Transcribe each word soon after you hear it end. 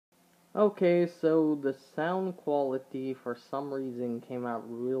Okay, so the sound quality for some reason came out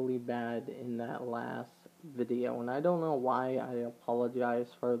really bad in that last video, and I don't know why. I apologize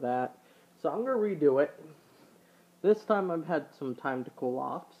for that. So I'm gonna redo it. This time I've had some time to cool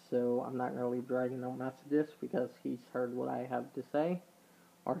off, so I'm not really dragging out messages because he's heard what I have to say,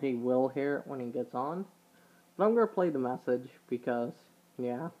 or he will hear it when he gets on. But I'm gonna play the message because,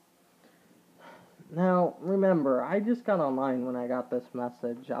 yeah. Now, remember, I just got online when I got this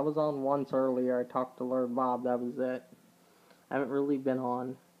message. I was on once earlier, I talked to Lord Bob, that was it. I haven't really been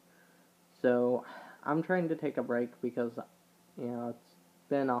on. So, I'm trying to take a break because, it's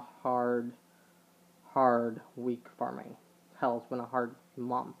been a hard week for me. Hell, it's been a hard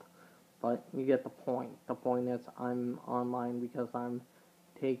month. But you get the point. The point is I'm online because I'm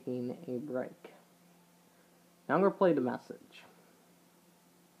taking a break. Now I'm going to play the message.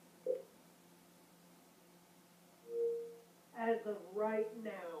 As of right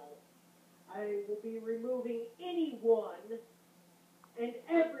now, I will be removing anyone and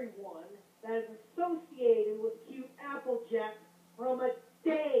everyone that is associated with CuteAppleJack from a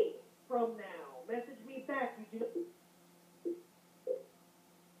day from now. Message me back. You do.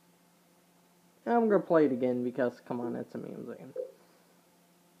 I'm going to play it again because, come on, it's amusing.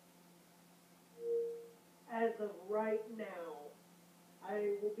 As of right now,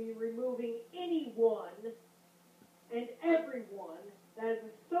 I will be removing anyone and everyone that is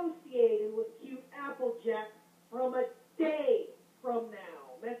associated with CuteAppleJack from a day from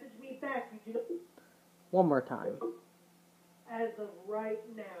now. Message me back. You do. One more time. As of right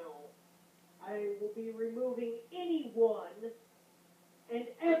now, I will be removing anyone and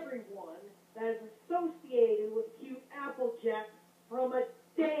everyone that is associated with CuteAppleJack from a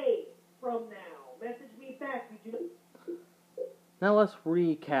day from now. Message me back. You do. Now let's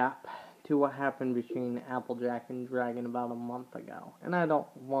recap to what happened between Applejack and Dragon about a month ago. And I don't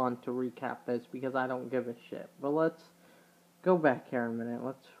want to recap this because I don't give a shit. But let's go back here a minute.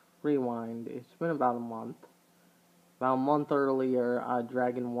 Let's rewind. It's been about a month. About a month earlier,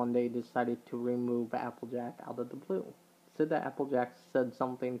 Dragon one day decided to remove Applejack out of the blue. Said that Applejack said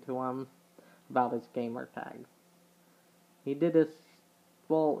something to him about his gamer tag. He did this.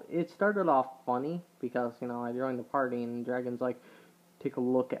 Well, it started off funny because, I joined the party and Dragon's like, take a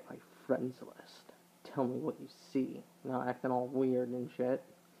look at my friends list. Tell me what you see. Acting all weird and shit.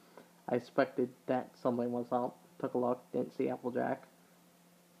 I expected that something was up. Took a look, didn't see Applejack.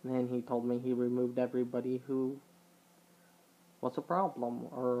 And then he told me he removed everybody who was a problem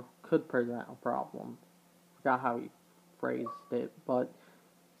or could present a problem. Forgot how he phrased it, but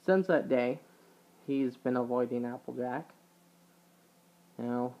since that day, he's been avoiding Applejack.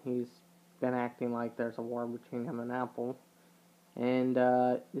 He's been acting like there's a war between him and Apple. And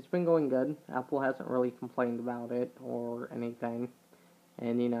it's been going good. Apple hasn't really complained about it or anything.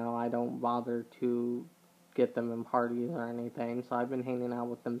 And, I don't bother to get them in parties or anything. So I've been hanging out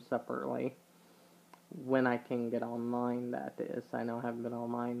with them separately. When I can get online, that is. I know I haven't been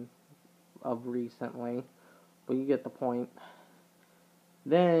online of recently. But you get the point.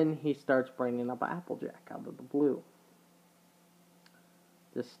 Then he starts bringing up Applejack out of the blue.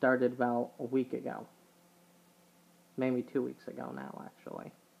 This started about a week ago. Maybe 2 weeks ago now, actually.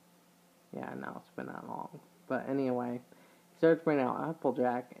 Yeah, no, it's been that long. But anyway, he starts bringing out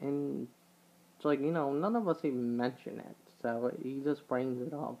Applejack, and it's like, none of us even mention it. So he just brings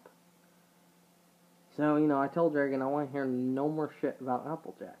it up. So, I told Dragon I want to hear no more shit about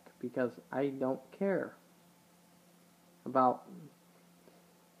Applejack, because I don't care about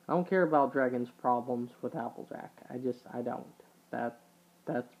Dragon's problems with Applejack. I don't.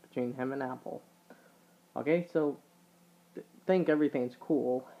 That's between him and Apple. Okay, so think everything's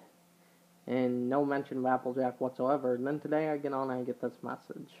cool, and no mention of Applejack whatsoever. And then today I get on and I get this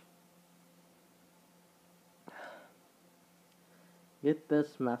message. Get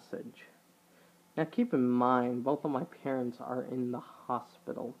this message. Now keep in mind, both of my parents are in the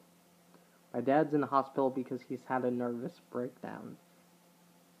hospital. My dad's in the hospital because he's had a nervous breakdown.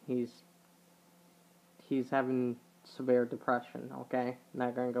 He's having severe depression, okay?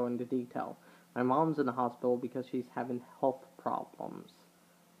 Not gonna go into detail. My mom's in the hospital because she's having health problems,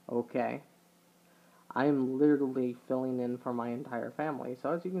 okay? I am literally filling in for my entire family.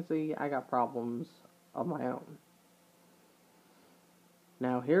 So as you can see, I got problems of my own.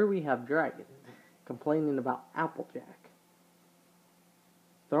 Now here we have Dragon complaining about Applejack,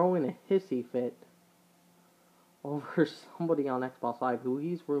 throwing a hissy fit over somebody on Xbox Live who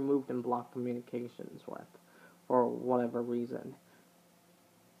he's removed and blocked communications with for whatever reason.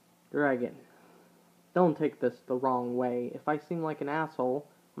 Dragon, don't take this the wrong way. If I seem like an asshole,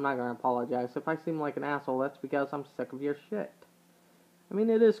 I'm not gonna apologize. If I seem like an asshole, that's because I'm sick of your shit. I mean,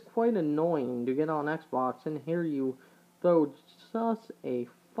 it is quite annoying to get on Xbox and hear you throw just a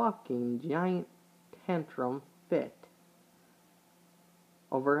fucking giant tantrum fit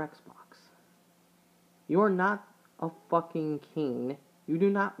over Xbox. You are not a fucking king. You do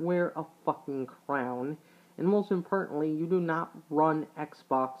not wear a fucking crown. And most importantly, you do not run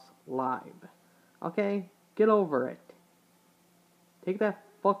Xbox Live. Okay? Get over it. Take that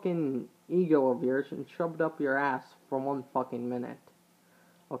fucking ego of yours and shove it up your ass for 1 fucking minute.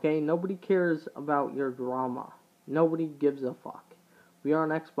 Okay? Nobody cares about your drama. Nobody gives a fuck. We are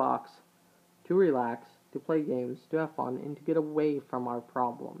on Xbox to relax, to play games, to have fun, and to get away from our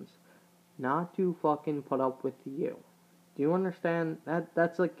problems. Not to fucking put up with you. Do you understand?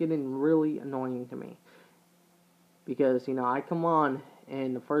 That's like getting really annoying to me. Because, I come on,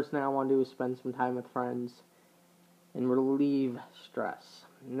 and the first thing I want to do is spend some time with friends and relieve stress.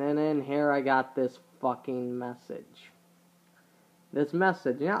 And then in here I got this fucking message. This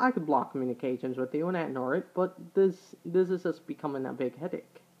message, I could block communications with you and ignore it, but this is just becoming a big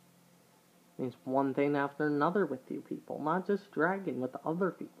headache. It's one thing after another with you people, not just dragging with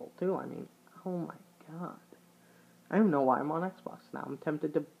other people too. I mean, oh my god. I don't know why I'm on Xbox now. I'm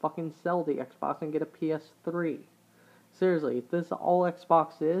tempted to fucking sell the Xbox and get a PS3. Seriously, if this is all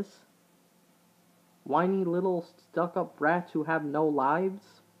Xbox is, whiny little stuck-up brats who have no lives?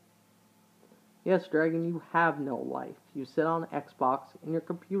 Yes, Dragon, you have no life. You sit on Xbox and your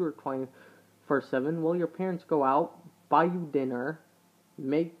computer 24/7 while your parents go out, buy you dinner,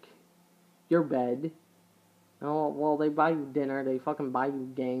 make your bed. Oh, well, they buy you dinner, they fucking buy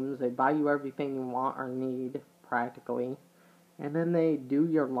you games, they buy you everything you want or need, practically. And then they do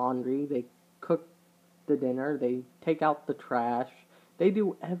your laundry, they cook the dinner, they take out the trash, they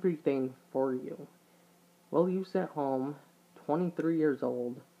do everything for you. Well, you sit home, 23 years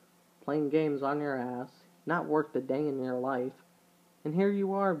old, playing games on your ass, not worth a day in your life, and here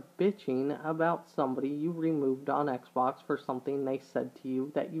you are bitching about somebody you removed on Xbox for something they said to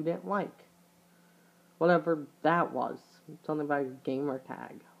you that you didn't like. Whatever that was. Something about your gamer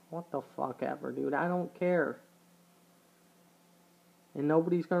tag. What the fuck ever, dude. I don't care. And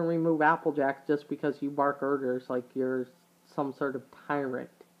nobody's gonna remove Applejack just because you bark orders like you're some sort of tyrant.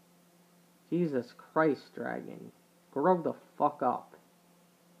 Jesus Christ, Dragon. Grow the fuck up.